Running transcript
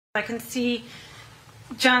I can see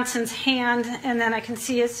Johnson's hand, and then I can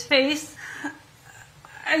see his face.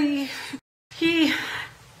 He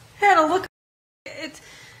had a look. He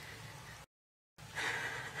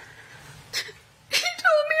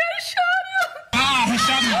told me I shot him. Ah, he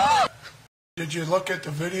shot him. Did you look at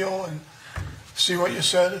the video and see what you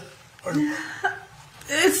said? Or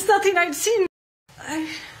it's nothing I've seen.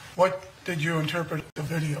 what did you interpret the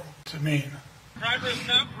video to mean? Driver,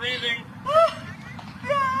 stop breathing. No.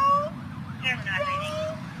 You're not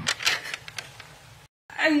breathing.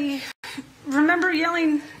 I remember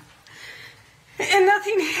yelling, and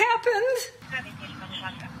nothing happened.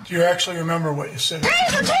 Do you actually remember what you said?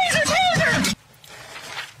 Taser, taser, taser!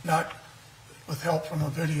 Not with help from a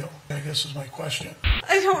video, I guess is my question.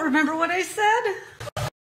 I don't remember what I said.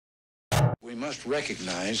 We must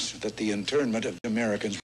recognize that the internment of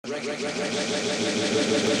Americans...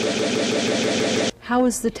 How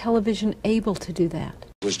is the television able to do that?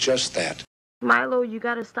 was just that. Milo, you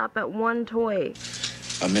gotta stop at one toy.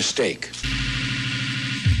 A mistake.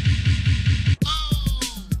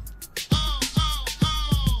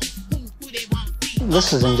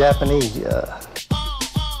 This is in Japanese.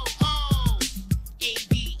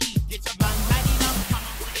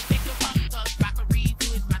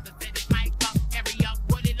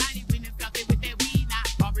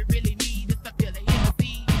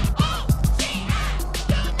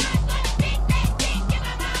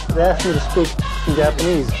 They asked me to speak in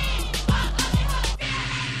Japanese.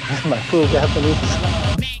 My full Japanese.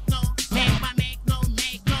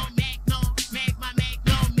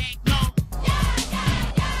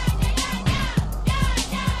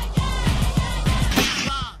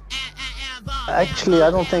 Actually,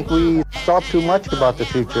 I don't think we thought too much about the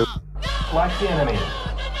future. Watch the enemy.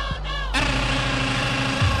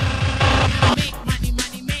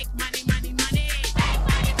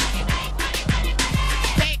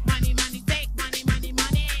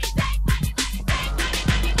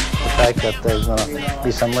 The fact that there's going to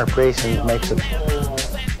be some reparations makes it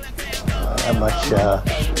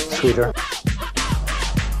much sweeter.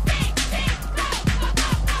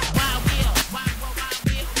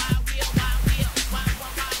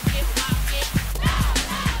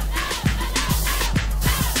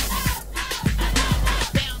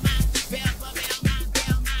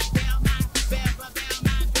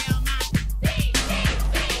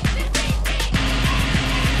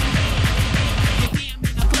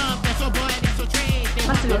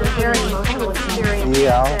 Very emotional experience.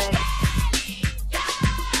 Yeah.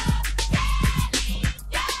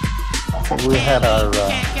 We had our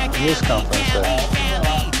news conference there.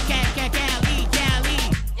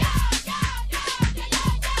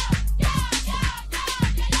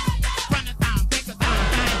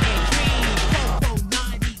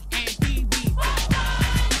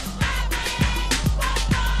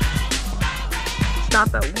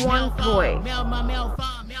 Stop at one toy.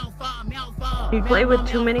 You play with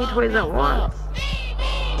too many toys at once.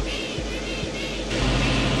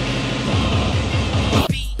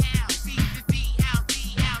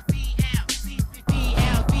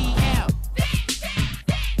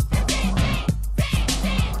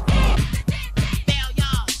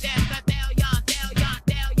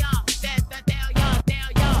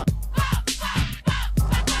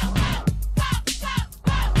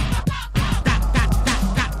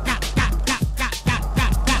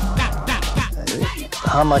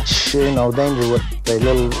 How much, danger would a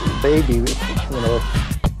little baby,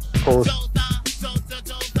 pose?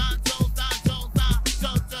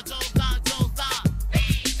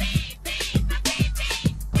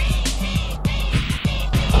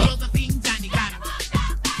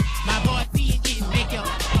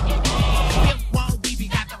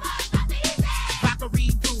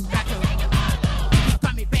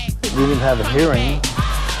 We didn't have a hearing.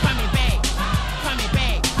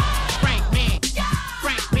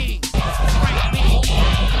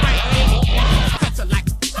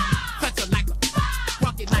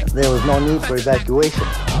 There was no need for evacuation.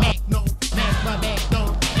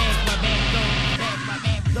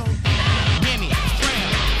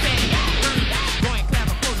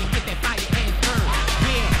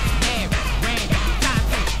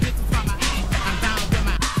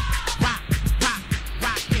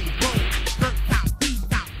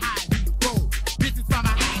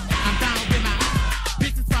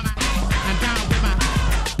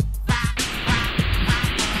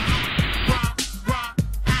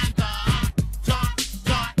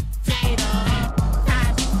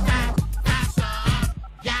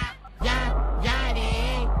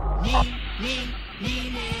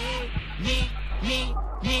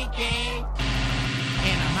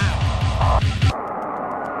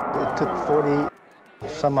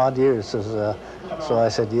 some odd years. So I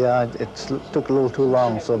said, yeah, it took a little too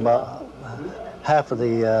long. So about half of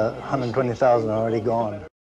the 120,000 are already gone.